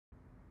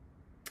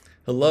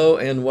Hello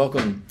and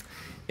welcome.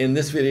 In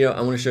this video, I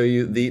want to show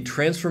you the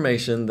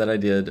transformation that I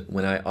did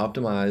when I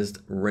optimized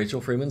Rachel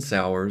Freemon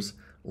Sowers'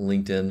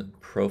 LinkedIn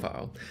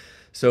profile.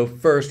 So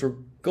first, we're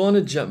going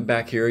to jump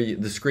back here.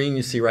 The screen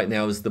you see right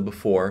now is the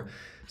before.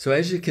 So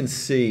as you can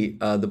see,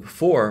 the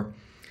before,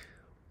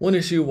 one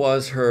issue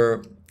was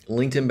her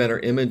LinkedIn banner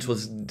image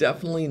was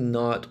definitely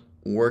not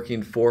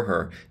working for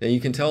her. Now you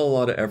can tell a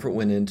lot of effort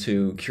went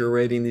into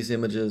curating these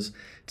images,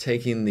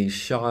 taking these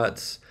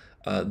shots,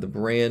 the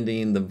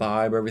branding, the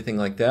vibe, everything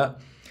like that.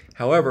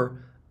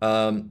 However,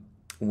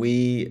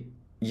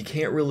 you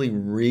can't really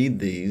read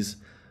these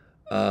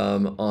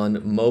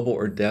on mobile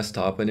or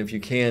desktop, and if you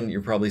can,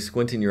 you're probably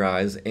squinting your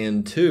eyes.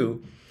 And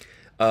two,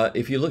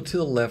 if you look to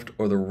the left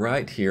or the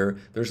right here,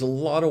 there's a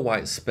lot of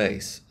white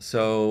space.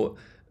 So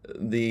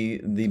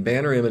the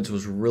banner image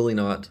was really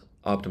not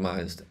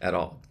optimized at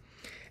all.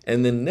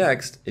 And then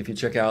next, if you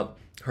check out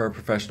her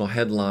professional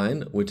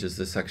headline, which is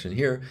this section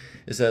here,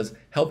 it says,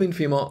 helping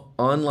female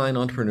online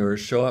entrepreneurs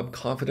show up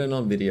confident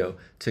on video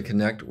to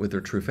connect with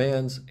their true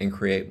fans and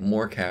create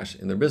more cash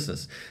in their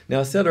business. Now,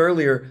 I said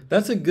earlier,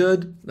 that's a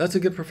good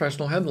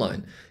professional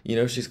headline. You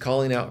know, she's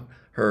calling out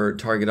her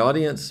target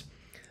audience.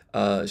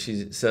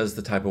 She says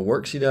the type of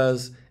work she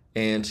does,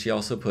 and she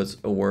also puts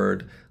a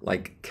word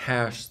like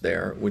cash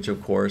there, which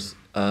of course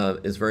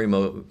is very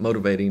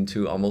motivating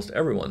to almost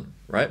everyone,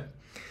 right?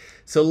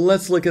 So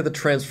let's look at the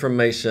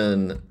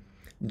transformation.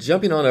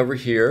 Jumping on over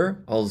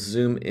here, I'll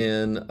zoom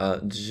in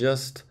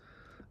just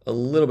a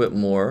little bit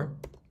more.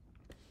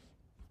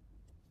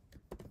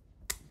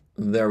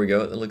 There we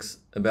go. It looks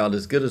about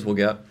as good as we'll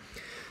get.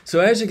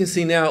 So as you can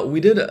see now, we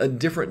did a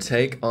different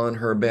take on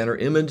her banner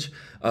image.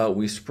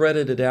 We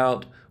spreaded it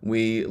out.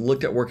 We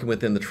looked at working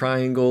within the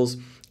triangles.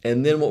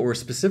 And then what we're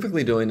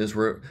specifically doing is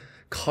we're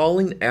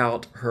calling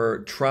out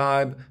her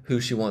tribe,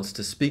 who she wants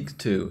to speak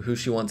to, who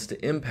she wants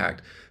to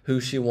impact, who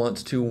she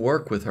wants to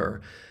work with her.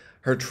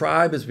 Her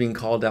tribe is being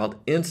called out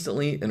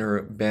instantly in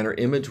her banner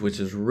image, which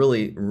is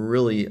really,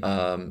 really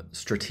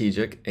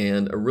strategic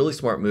and a really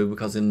smart move,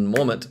 because in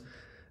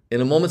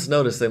a moment's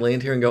notice, they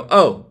land here and go,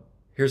 oh,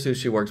 here's who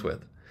she works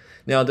with.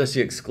 Now, does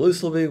she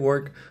exclusively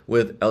work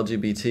with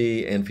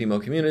LGBT and female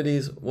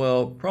communities?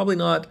 Well, probably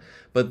not,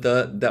 but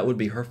that would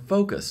be her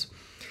focus.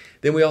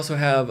 Then we also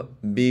have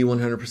be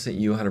 100%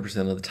 you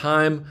 100% of the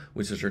time,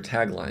 which is her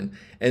tagline.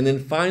 And then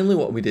finally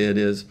what we did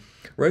is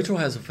Rachel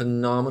has a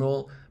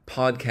phenomenal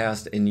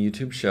podcast and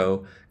YouTube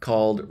show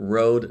called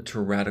Road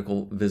to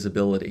Radical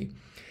Visibility.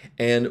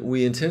 And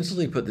we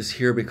intentionally put this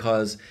here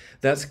because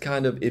that's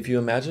kind of, if you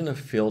imagine a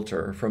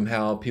filter from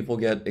how people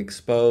get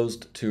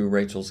exposed to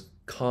Rachel's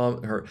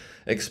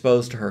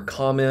exposed to her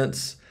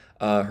comments,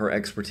 her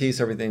expertise,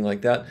 everything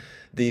like that.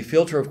 The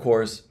filter, of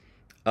course,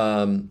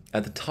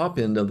 at the top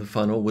end of the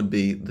funnel would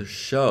be the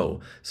show.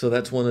 So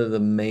that's one of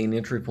the main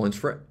entry points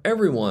for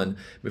everyone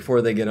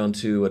before they get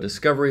onto a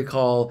discovery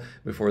call,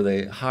 before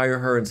they hire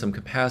her in some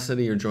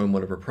capacity or join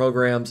one of her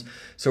programs.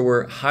 So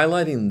we're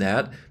highlighting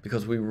that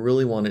because we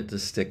really want it to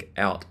stick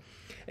out.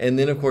 And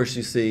then of course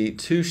you see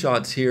two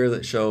shots here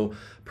that show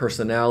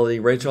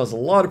personality. Rachel has a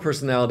lot of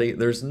personality.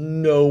 There's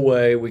no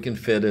way we can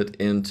fit it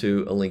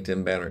into a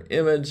LinkedIn banner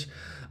image.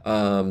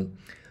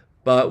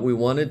 But we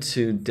wanted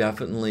to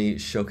definitely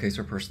showcase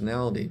her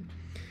personality.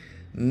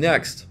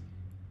 Next,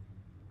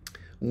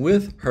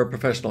 with her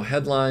professional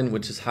headline,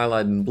 which is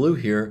highlighted in blue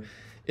here,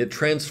 it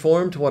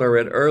transformed to what I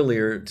read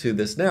earlier to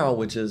this now,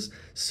 which is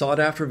sought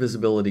after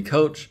visibility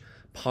coach,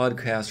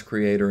 podcast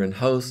creator and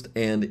host,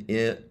 and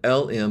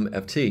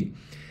LMFT,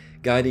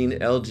 guiding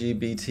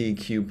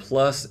LGBTQ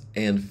plus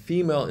and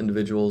female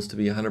individuals to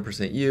be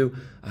 100% you,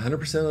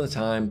 100% of the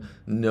time,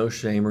 no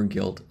shame or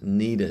guilt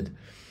needed.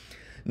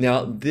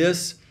 Now,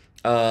 this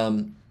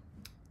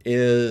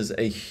is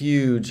a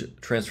huge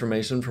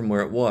transformation from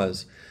where it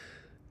was.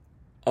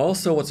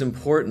 Also, what's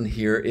important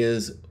here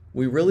is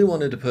we really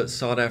wanted to put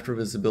sought after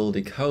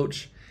visibility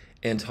coach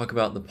and talk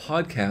about the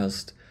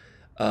podcast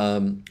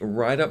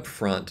right up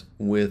front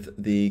with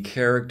the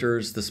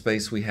characters, the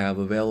space we have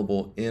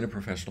available in a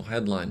professional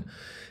headline.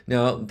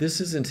 Now, this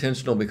is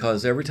intentional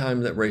because every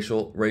time that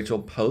Rachel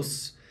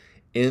posts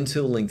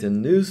into the LinkedIn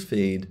news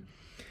feed,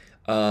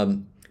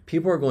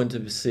 people are going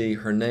to see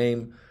her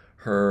name,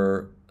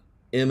 her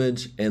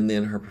image, and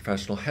then her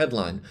professional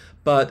headline,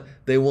 but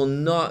they will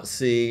not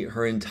see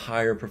her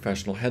entire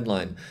professional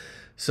headline.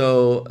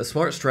 So a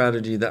smart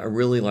strategy that I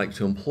really like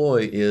to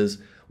employ is,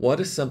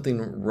 what is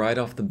something right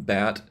off the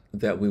bat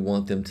that we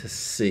want them to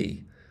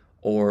see?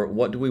 Or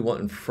what do we want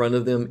in front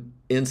of them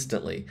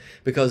instantly?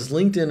 Because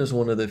LinkedIn is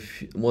one of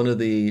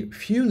the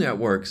few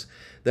networks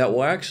that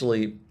will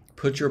actually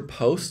put your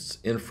posts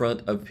in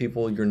front of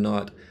people you're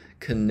not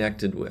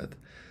connected with.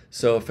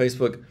 So a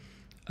Facebook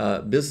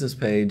business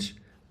page,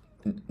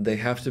 they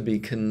have to be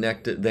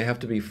connected, they have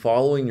to be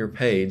following your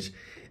page,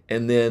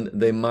 and then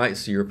they might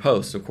see your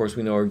posts. Of course,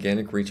 we know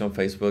organic reach on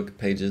Facebook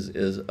pages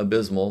is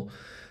abysmal,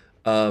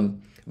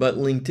 but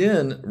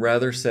LinkedIn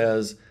rather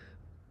says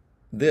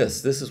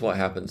this is what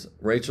happens.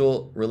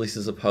 Rachel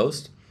releases a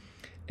post,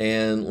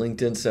 And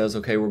LinkedIn says,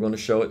 okay, we're going to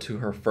show it to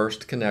her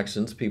first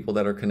connections, people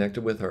that are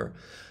connected with her.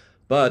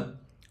 But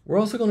we're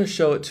also going to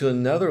show it to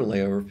another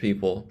layer of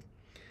people.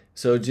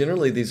 So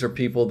generally, these are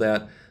people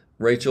that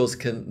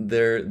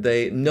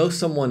they know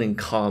someone in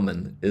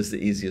common is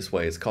the easiest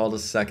way. It's called a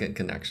second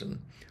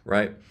connection,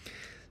 right?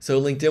 So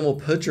LinkedIn will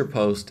put your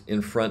post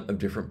in front of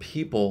different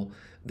people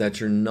that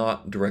you're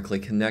not directly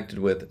connected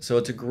with. So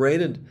it's a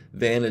great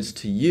advantage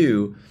to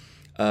you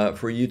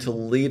for you to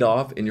lead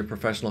off in your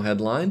professional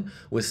headline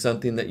with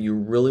something that you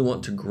really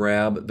want to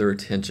grab their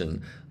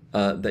attention,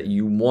 that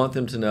you want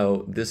them to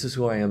know, this is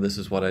who I am, this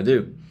is what I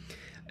do.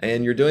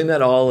 And you're doing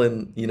that all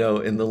in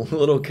the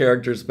little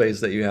character space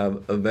that you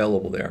have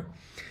available there.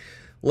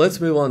 Let's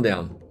move on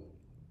down.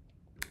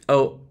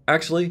 Oh,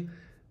 actually,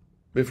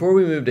 before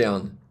we move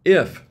down,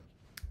 if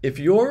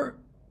your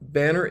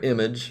banner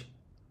image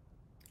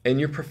and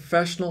your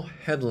professional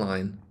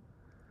headline,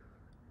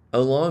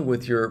 along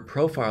with your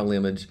profile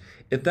image,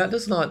 if that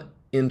does not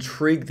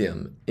intrigue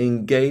them,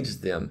 engage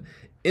them,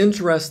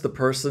 interest the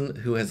person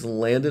who has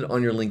landed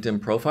on your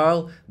LinkedIn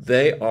profile,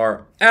 they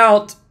are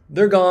out,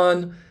 they're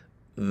gone,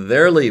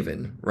 they're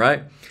leaving,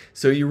 right?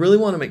 So you really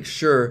want to make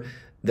sure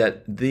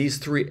that these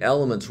three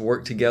elements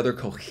work together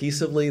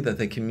cohesively, that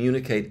they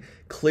communicate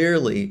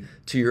clearly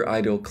to your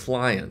ideal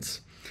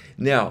clients.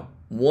 Now,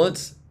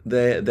 once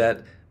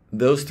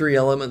those three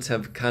elements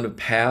have kind of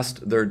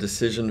passed their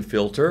decision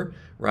filter,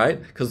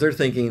 right? Because they're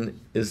thinking,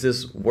 is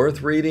this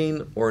worth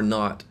reading or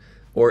not?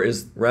 Or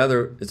it's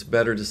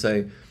better to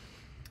say,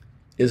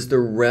 is the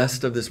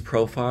rest of this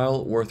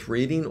profile worth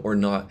reading or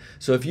not?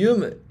 So if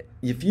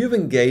you've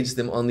engaged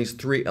them on these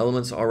three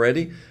elements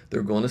already,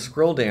 they're going to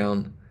scroll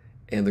down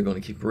and they're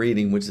going to keep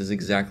reading, which is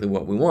exactly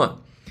what we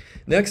want.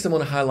 Next, I'm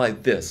going to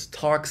highlight this,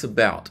 talks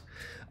about.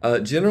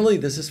 Generally,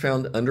 this is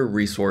found under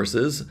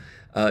resources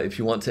if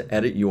you want to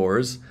edit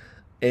yours.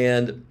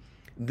 And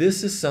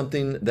this is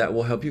something that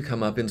will help you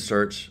come up in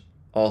search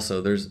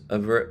also.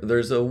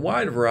 There's a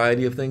wide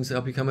variety of things that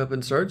help you come up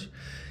in search.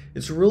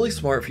 It's really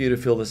smart for you to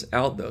fill this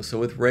out though. So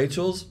with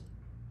Rachel's,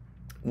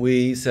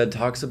 we said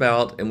talks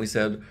about, and we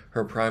said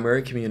her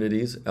primary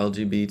communities,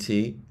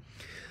 LGBT.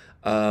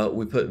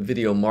 We put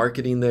video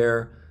marketing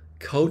there,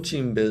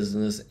 coaching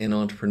business, and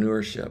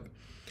entrepreneurship.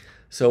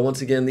 So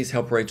once again, these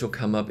help Rachel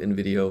come up in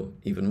video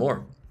even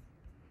more.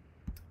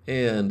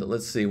 And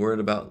let's see, we're at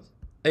about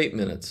 8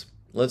 minutes.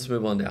 Let's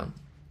move on down.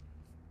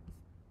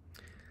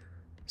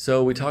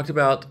 So we talked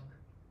about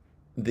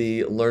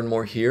the learn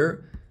more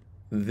here.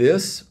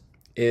 This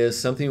is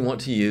something you want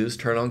to use.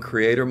 Turn on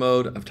creator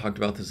mode. I've talked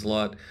about this a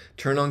lot.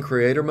 Turn on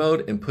creator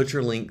mode and put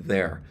your link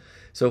there.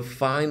 So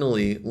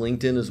finally,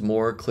 LinkedIn is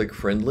more click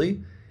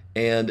friendly,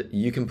 and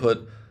you can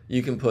put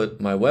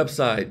my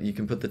website, you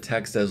can put the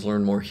text as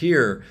learn more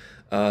here,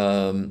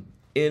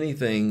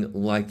 anything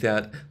like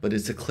that, but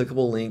it's a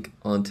clickable link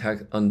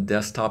on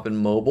desktop and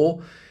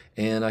mobile.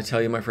 And I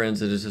tell you, my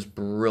friends, it is just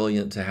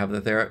brilliant to have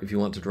that there if you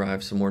want to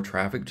drive some more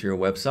traffic to your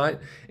website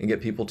and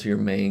get people to your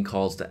main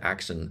calls to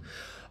action.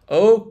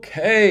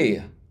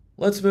 Okay,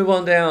 let's move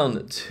on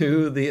down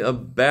to the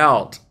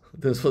about.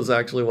 This was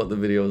actually what the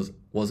video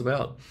was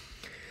about.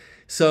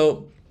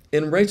 So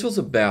in Rachel's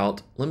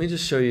about, let me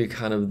just show you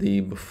kind of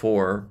the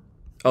before.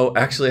 Oh,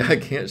 actually, I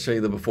can't show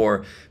you the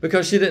before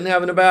because she didn't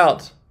have an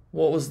about.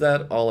 What was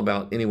that all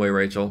about? Anyway,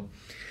 Rachel.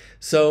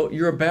 So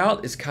your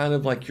about is kind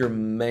of like your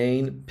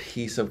main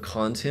piece of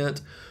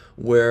content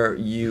where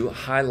you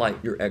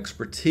highlight your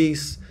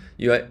expertise,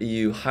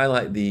 you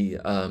highlight the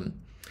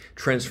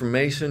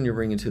transformation you're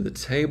bringing to the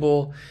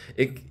table.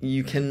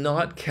 You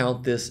cannot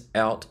count this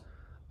out.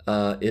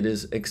 It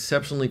is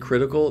exceptionally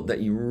critical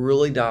that you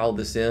really dial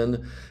this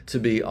in to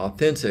be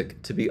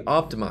authentic, to be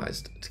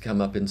optimized, to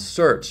come up in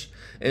search,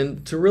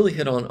 and to really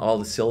hit on all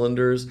the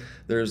cylinders.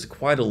 There's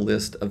quite a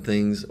list of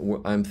things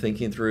I'm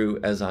thinking through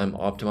as I'm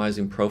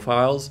optimizing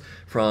profiles,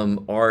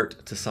 from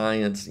art to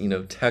science,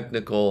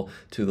 technical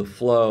to the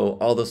flow,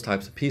 all those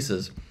types of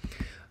pieces.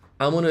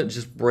 I'm going to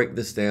just break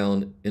this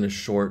down in a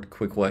short,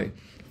 quick way.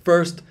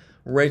 First,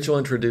 Rachel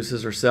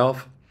introduces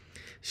herself.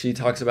 She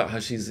talks about how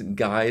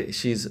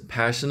she's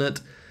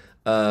passionate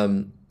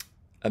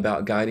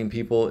about guiding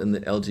people in the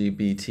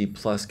LGBT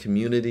plus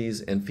communities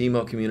and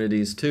female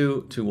communities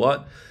to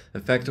what?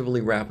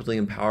 Effectively, rapidly,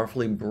 and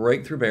powerfully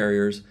break through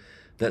barriers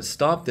that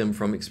stop them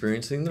from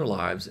experiencing their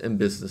lives and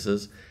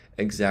businesses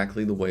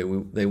exactly the way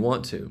they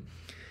want to.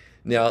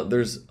 Now,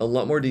 there's a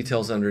lot more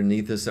details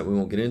underneath this that we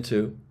won't get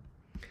into.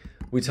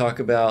 We talk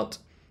about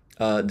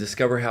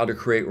discover how to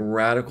create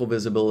radical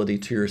visibility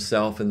to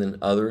yourself and then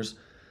others,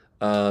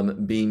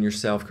 being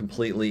yourself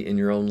completely in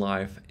your own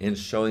life and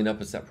showing up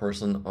as that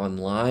person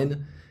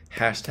online.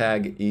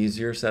 Hashtag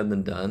easier said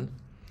than done.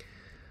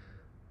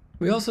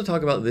 We also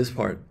talk about this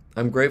part.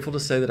 I'm grateful to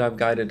say that I've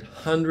guided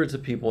hundreds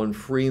of people in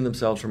freeing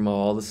themselves from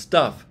all the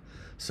stuff,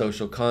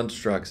 social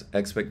constructs,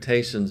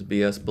 expectations,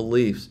 BS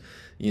beliefs.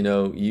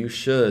 You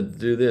should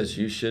do this,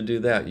 you should do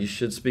that, you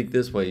should speak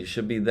this way, you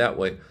should be that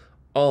way,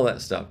 all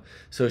that stuff.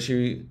 So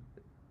she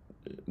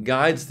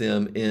guides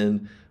them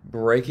in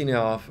breaking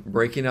out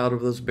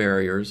of those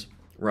barriers,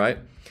 right?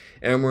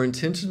 And we're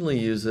intentionally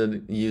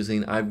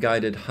using I've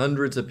guided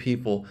hundreds of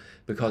people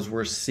because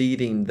we're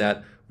seeding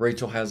that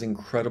Rachel has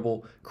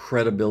incredible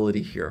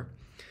credibility here.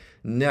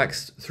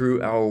 Next,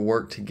 through our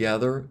work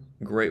together,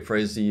 great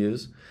phrase to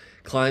use,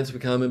 clients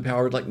become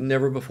empowered like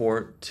never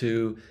before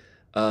to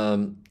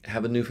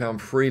have a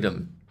newfound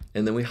freedom.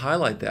 And then we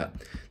highlight that.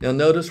 Now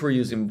notice we're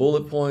using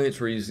bullet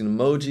points, we're using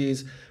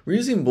emojis. We're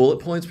using bullet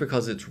points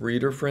because it's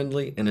reader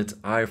friendly and it's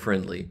eye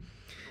friendly.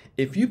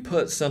 If you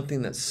put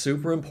something that's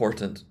super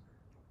important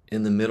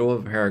in the middle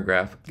of a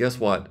paragraph, guess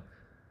what?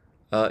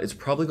 It's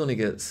probably going to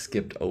get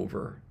skipped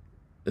over.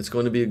 It's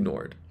going to be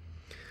ignored.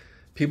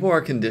 People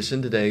are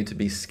conditioned today to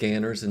be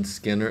scanners and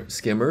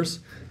skimmers,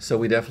 so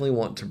we definitely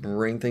want to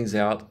bring things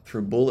out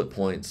through bullet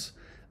points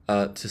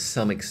to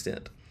some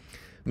extent.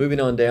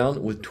 Moving on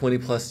down, with 20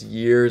 plus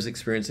years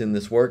experience in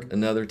this work,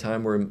 another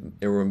time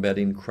we're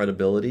embedding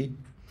credibility,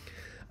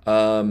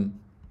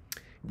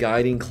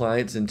 guiding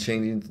clients and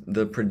changing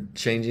the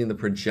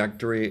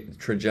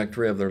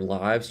trajectory of their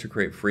lives to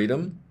create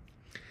freedom.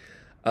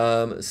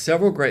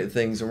 Several great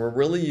things, and we're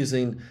really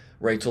using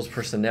Rachel's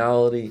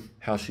personality,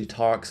 how she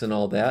talks and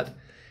all that.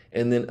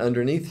 And then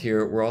underneath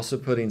here, we're also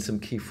putting some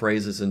key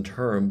phrases and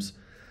terms,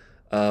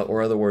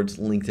 or other words,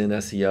 LinkedIn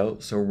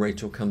SEO. So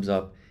Rachel comes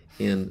up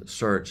in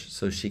search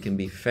so she can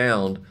be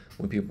found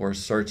when people are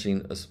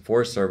searching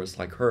for a service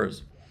like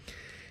hers.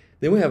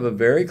 Then we have a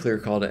very clear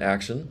call to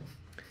action.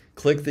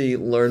 Click the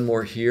Learn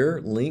More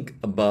Here link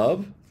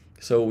above.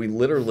 So we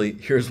literally,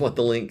 here's how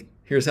the link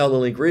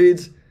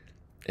reads,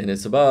 and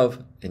it's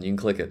above, and you can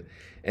click it.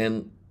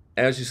 And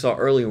as you saw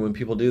earlier, when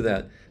people do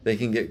that, they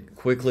can get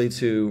quickly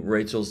to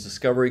Rachel's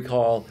discovery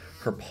call,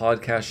 her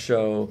podcast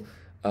show,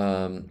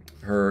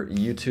 her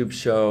YouTube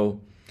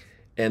show,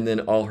 and then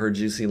all her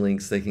juicy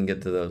links, they can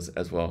get to those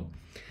as well.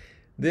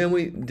 Then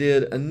we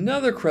did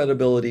another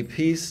credibility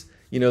piece.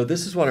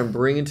 This is what I'm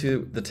bringing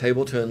to the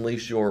table to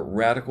unleash your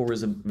radical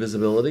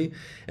visibility.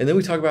 And then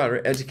we talk about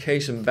her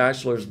education,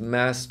 bachelor's,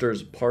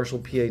 master's, partial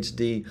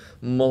PhD,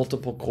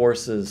 multiple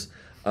courses.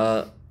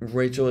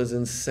 Rachel is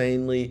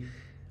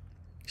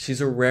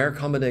she's a rare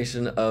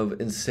combination of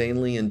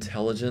insanely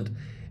intelligent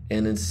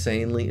and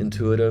insanely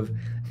intuitive,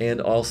 and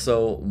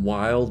also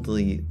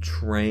wildly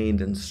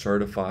trained and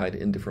certified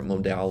in different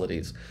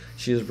modalities.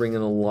 She is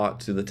bringing a lot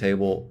to the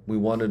table. We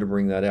wanted to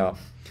bring that out.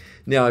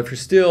 Now, if you're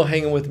still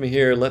hanging with me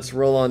here, let's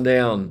roll on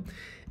down.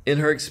 In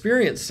her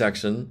experience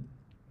section,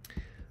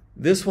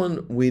 this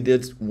one we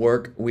did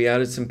work. We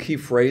added some key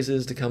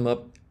phrases to come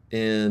up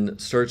in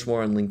search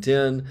more on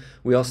LinkedIn.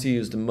 We also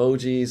used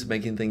emojis,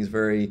 making things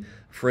very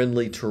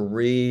friendly to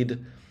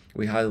read.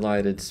 We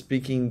highlighted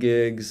speaking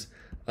gigs,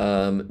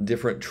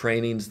 different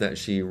trainings that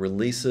she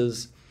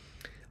releases.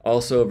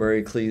 Also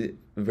a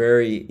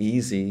very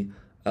easy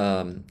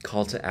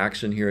call to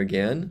action here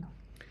again.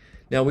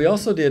 Now we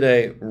also did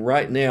a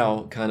right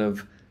now kind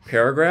of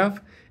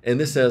paragraph, and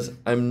this says,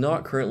 I'm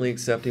not currently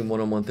accepting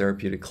one-on-one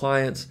therapeutic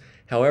clients.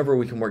 However,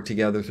 we can work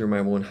together through my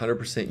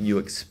 100% you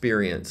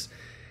experience.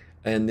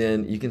 And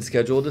then you can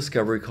schedule a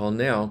discovery call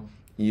now,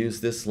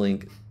 use this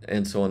link,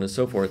 and so on and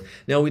so forth.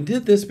 Now, we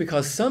did this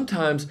because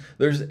sometimes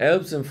there's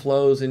ebbs and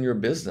flows in your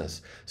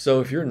business. So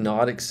if you're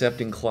not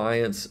accepting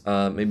clients,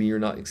 maybe you're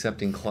not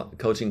accepting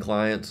coaching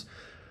clients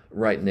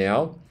right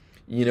now,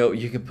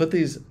 you can put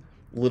these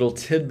little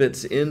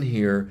tidbits in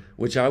here,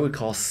 which I would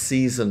call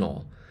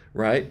seasonal,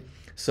 right?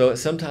 So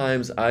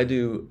sometimes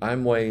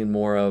I'm weighing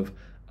more of,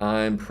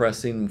 I'm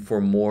pressing for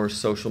more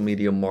social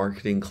media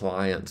marketing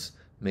clients,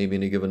 maybe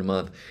in a given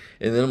month.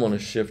 And then I'm going to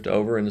shift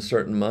over in a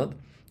certain month,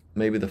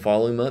 maybe the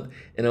following month,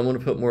 and I'm going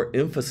to put more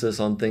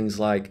emphasis on things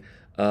like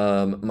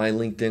my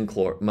LinkedIn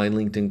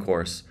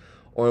course,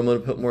 or I'm going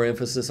to put more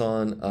emphasis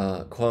on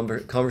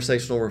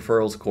conversational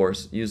referrals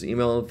course. Use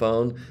email and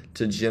phone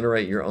to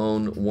generate your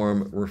own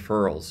warm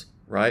referrals,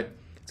 right?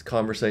 It's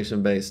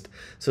conversation based.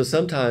 So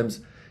sometimes,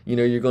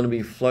 you're going to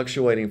be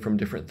fluctuating from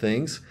different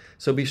things.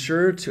 So be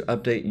sure to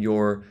update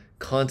your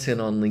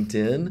content on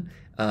LinkedIn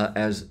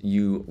as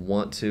you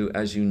want to,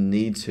 as you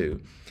need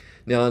to.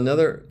 Now,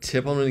 another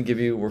tip I'm going to give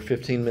you, we're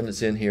 15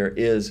 minutes in here,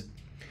 is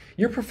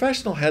your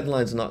professional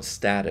headline's not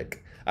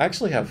static. I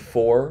actually have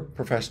 4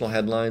 professional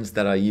headlines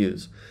that I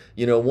use.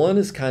 One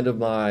is kind of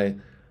my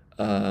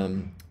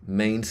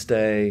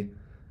mainstay.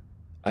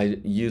 I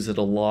use it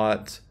a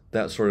lot,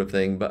 that sort of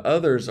thing. But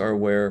others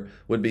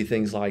would be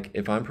things like,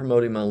 if I'm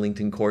promoting my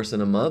LinkedIn course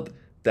in a month,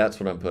 that's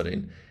what I'm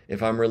putting.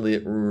 If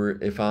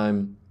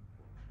I'm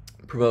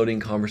promoting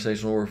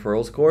conversational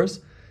referrals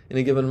course in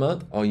a given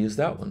month, I'll use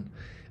that one.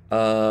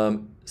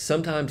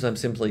 Sometimes I'm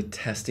simply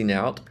testing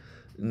out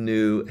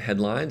new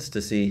headlines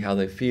to see how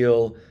they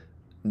feel.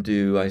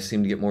 Do I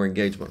seem to get more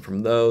engagement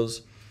from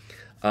those?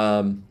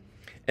 And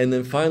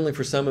then finally,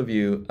 for some of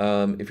you,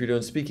 if you're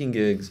doing speaking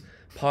gigs,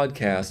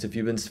 podcasts, if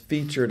you've been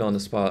featured on a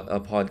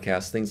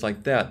podcast, things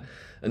like that.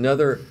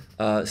 Another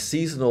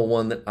seasonal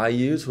one that I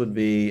use would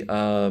be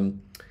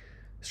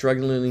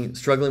struggling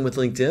with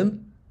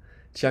LinkedIn.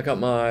 Check out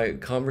my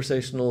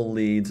Conversational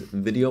Leads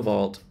Video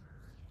Vault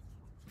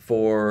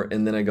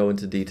and then I go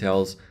into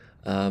details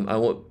I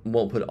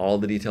won't put all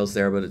the details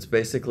there, but it's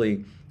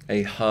basically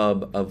a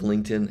hub of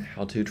LinkedIn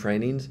how-to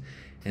trainings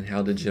and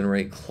how to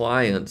generate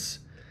clients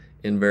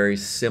in very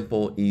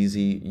simple,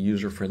 easy,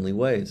 user-friendly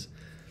ways.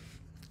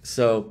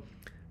 So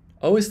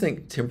always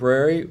think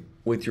temporary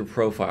with your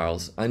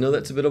profiles. I know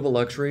that's a bit of a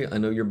luxury. I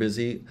know you're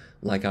busy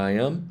like I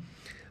am.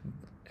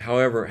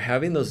 However,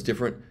 having those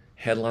different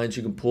headlines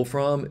you can pull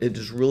from, it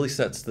just really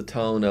sets the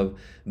tone of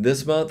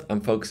this month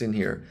I'm focusing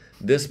here.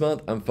 This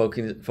month I'm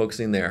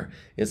focusing there.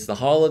 It's the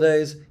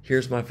holidays,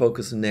 here's my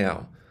focus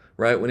now,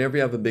 right? Whenever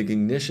you have a big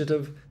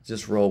initiative,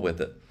 just roll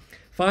with it.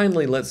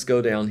 Finally, let's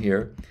go down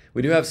here.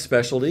 We do have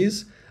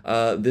specialties.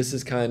 This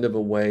is kind of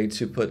a way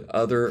to put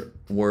other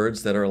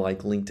words that are like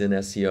LinkedIn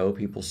SEO,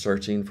 people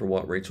searching for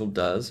what Rachel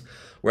does.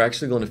 We're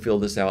actually going to fill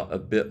this out a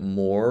bit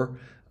more,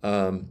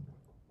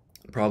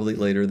 probably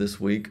later this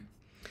week.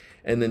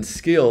 And then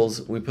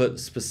skills, we put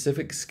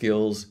specific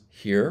skills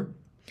here.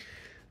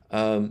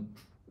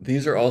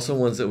 These are also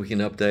ones that we can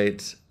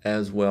update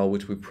as well,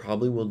 which we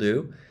probably will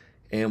do.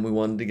 And we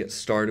wanted to get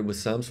started with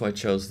some, so I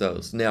chose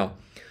those. Now,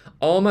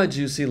 all my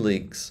juicy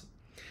links.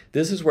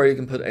 This is where you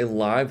can put a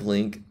live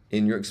link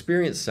in your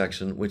experience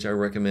section, which I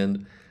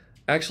recommend.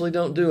 Actually,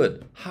 don't do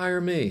it. Hire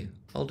me.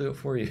 I'll do it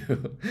for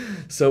you.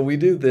 So we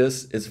do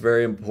this. It's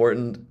very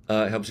important.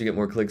 It helps you get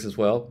more clicks as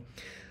well.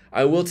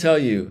 I will tell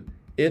you,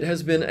 it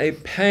has been a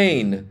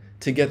pain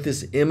to get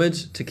this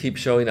image to keep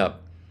showing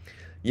up.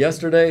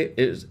 Yesterday,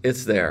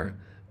 it's there.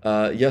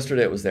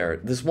 Yesterday it was there.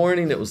 This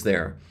morning it was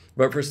there.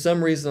 But for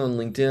some reason on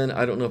LinkedIn,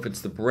 I don't know if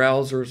it's the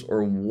browsers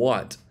or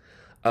what,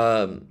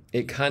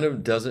 it kind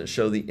of doesn't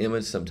show the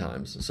image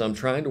sometimes. So I'm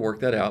trying to work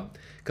that out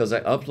because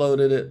I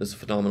uploaded it. It's a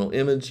phenomenal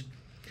image.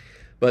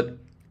 But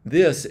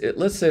this,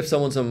 let's say if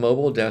someone's on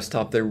mobile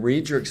desktop, they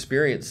read your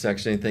experience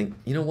section and think,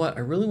 you know what,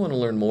 I really want to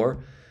learn more.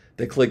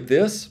 They click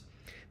this.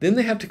 Then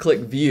they have to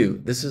click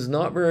view. This is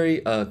not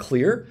very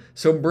clear,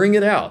 so bring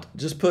it out.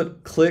 Just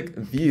put click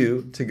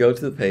view to go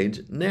to the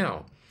page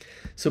now.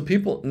 So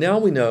now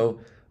we know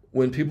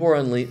when people are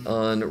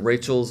on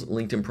Rachel's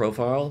LinkedIn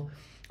profile,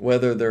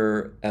 whether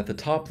they're at the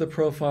top of the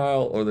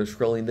profile or they're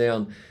scrolling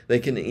down, they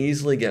can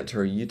easily get to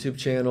her YouTube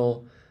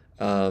channel,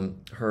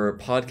 her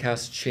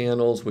podcast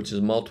channels, which is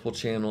multiple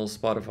channels,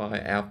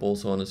 Spotify, Apple,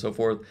 so on and so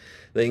forth.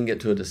 They can get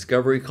to a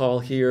discovery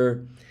call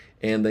here,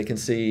 and they can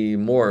see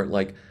more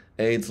like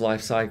AIDS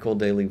life cycle,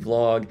 daily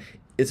vlog.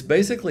 It's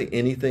basically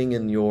anything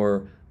in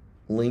your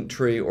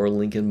Linktree or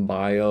link in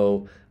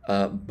bio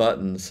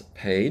buttons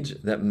page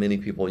that many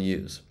people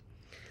use.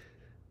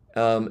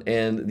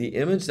 And the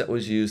image that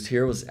was used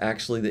here was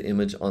actually the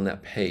image on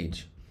that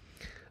page.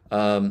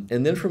 And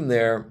then from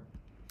there,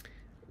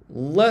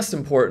 less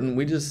important,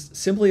 we just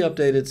simply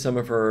updated some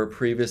of her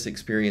previous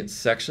experience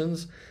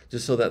sections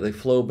just so that they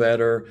flow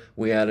better.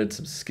 We added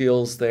some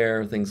skills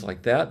there, things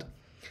like that.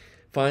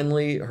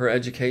 Finally, her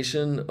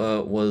education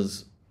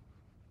was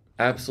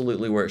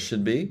absolutely where it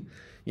should be.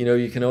 You know,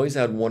 you can always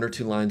add 1 or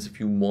 2 lines if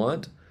you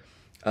want.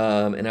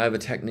 And I have a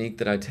technique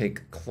that I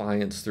take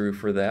clients through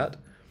for that.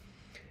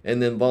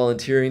 And then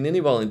volunteering, any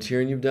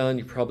volunteering you've done,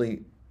 you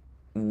probably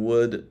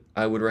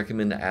I would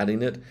recommend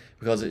adding it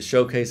because it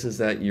showcases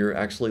that you're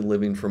actually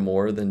living for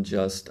more than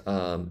just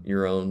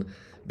your own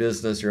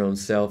business, your own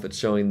self. It's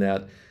showing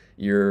that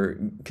you're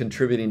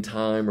contributing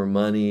time or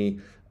money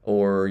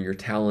or your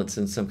talents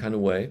in some kind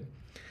of way.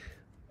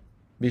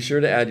 Be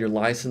sure to add your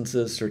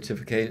licenses,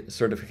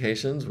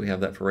 certifications. We have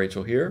that for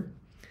Rachel here.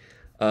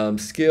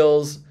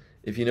 Skills,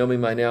 if you know me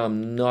by now,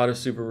 I'm not a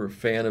super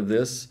fan of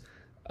this.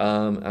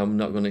 I'm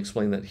not going to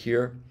explain that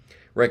here.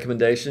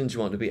 Recommendations, you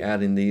want to be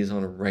adding these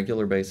on a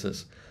regular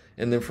basis.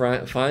 And then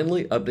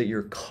finally, update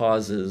your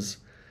causes.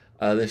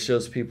 This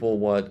shows people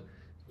what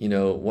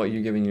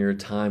you're giving your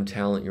time,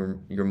 talent,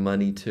 your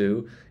money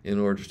to in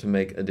order to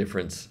make a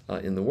difference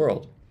in the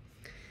world.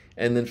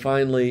 And then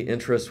finally,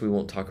 interests, we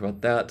won't talk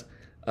about that.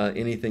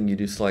 Anything you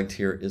do select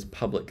here is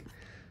public.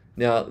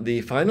 Now,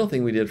 the final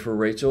thing we did for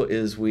Rachel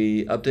is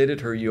we updated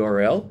her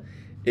URL.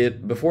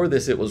 Before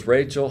this, it was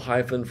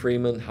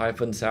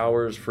Rachel-Freemon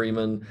Sowers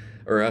Freeman,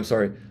 or I'm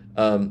sorry,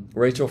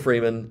 Rachel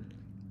Freemon.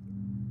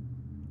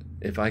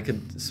 If I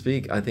could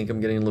speak, I think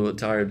I'm getting a little bit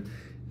tired.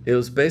 It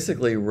was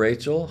basically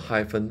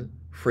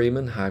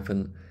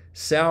Rachel-Freemon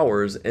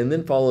Sowers, and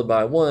then followed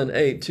by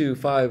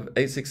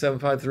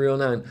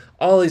 1-825-867-5309.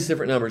 All these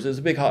different numbers. It was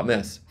a big hot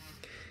mess.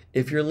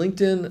 If your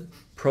LinkedIn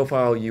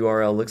profile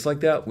URL looks like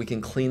that, we can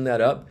clean that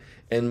up,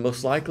 and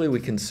most likely we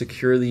can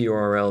secure the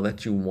URL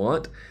that you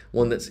want,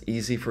 one that's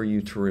easy for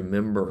you to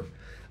remember.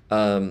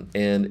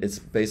 And it's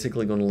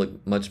basically going to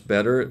look much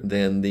better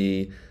than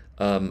the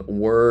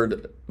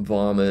word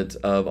vomit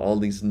of all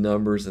these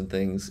numbers and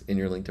things in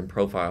your LinkedIn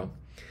profile.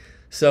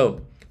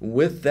 So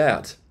with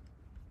that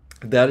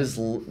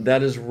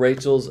is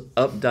Rachel's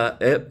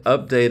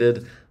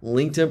updated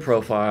LinkedIn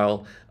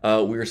profile.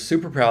 We are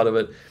super proud of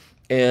it.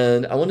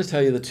 And I want to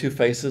tell you the 2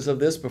 faces of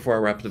this before I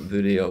wrap up the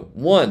video.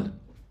 1,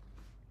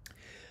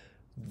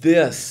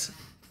 this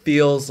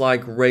feels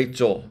like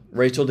Rachel.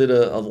 Rachel did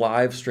a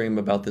live stream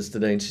about this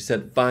today, and she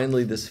said,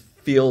 finally, this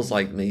feels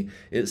like me,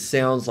 it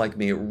sounds like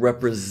me, it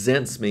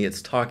represents me,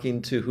 it's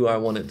talking to who I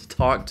want it to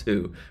talk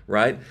to,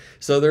 right?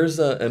 So there's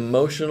an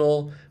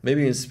emotional,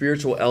 maybe a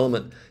spiritual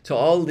element to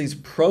all of these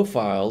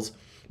profiles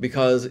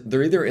because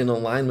they're either in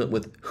alignment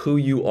with who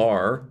you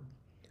are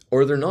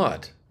or they're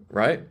not,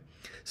 right?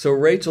 So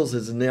Rachel's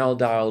is now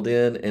dialed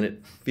in and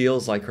it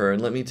feels like her.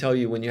 And let me tell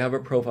you, when you have a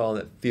profile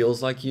that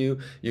feels like you're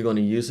going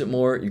to use it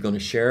more, you're going to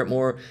share it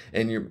more,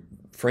 and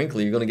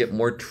frankly, you're going to get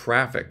more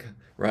traffic,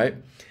 right?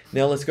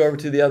 Now let's go over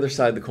to the other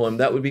side of the coin.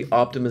 That would be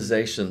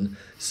optimization.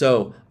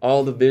 So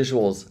all the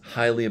visuals,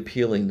 highly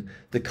appealing.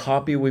 The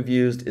copy we've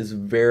used is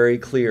very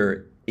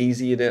clear,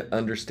 easy to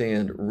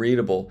understand,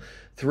 readable.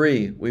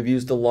 3, we've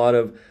used a lot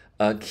of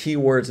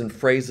keywords and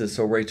phrases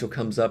so Rachel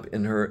comes up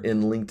in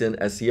LinkedIn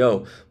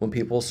SEO. When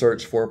people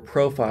search for a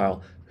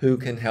profile, who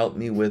can help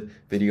me with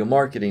video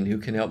marketing, who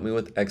can help me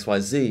with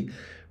XYZ,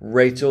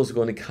 Rachel's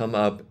going to come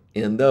up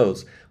in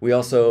those. We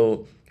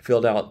also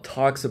filled out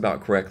talks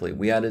about correctly.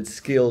 We added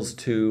skills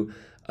to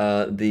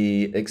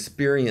the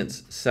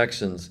experience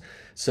sections.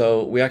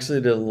 So we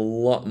actually did a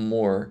lot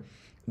more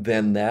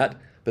than that,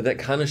 but that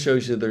kind of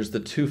shows you there's the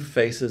two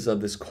faces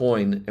of this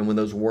coin, and when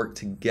those work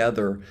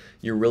together,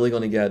 you're really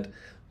going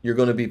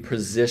to be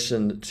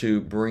positioned to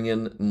bring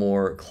in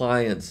more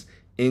clients,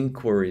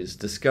 inquiries,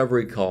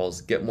 discovery calls,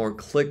 get more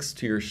clicks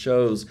to your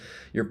shows,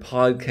 your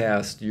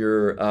podcast,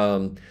 your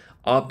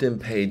opt-in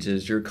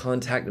pages, your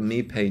contact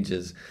me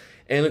pages.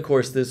 And of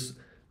course, this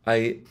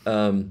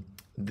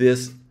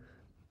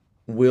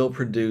will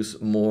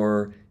produce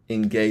more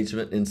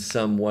engagement in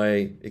some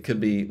way. It could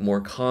be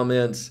more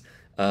comments.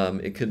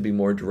 It could be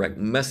more direct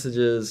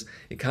messages.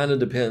 It kind of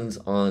depends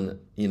on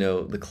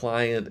the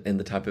client and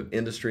the type of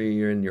industry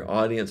you're in, your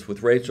audience.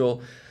 With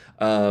Rachel,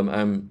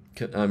 I'm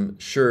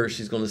sure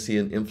she's going to see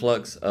an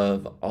influx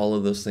of all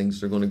of those things.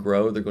 They're going to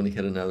grow. They're going to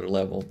hit another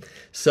level.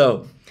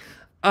 So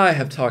I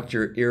have talked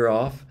your ear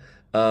off.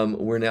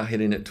 We're now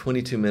hitting at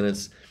 22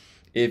 minutes.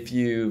 If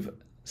you've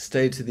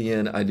stayed to the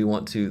end, I do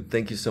want to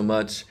thank you so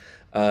much.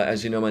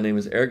 As you know, my name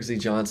is Eric Z.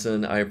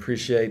 Johnson. I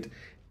appreciate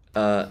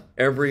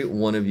every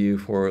one of you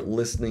for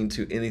listening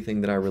to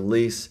anything that I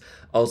release.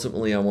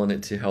 Ultimately, I want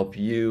it to help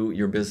you,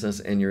 your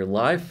business, and your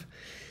life.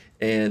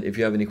 And if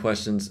you have any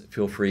questions,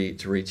 feel free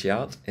to reach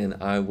out, and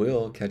I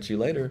will catch you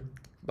later.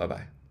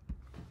 Bye-bye.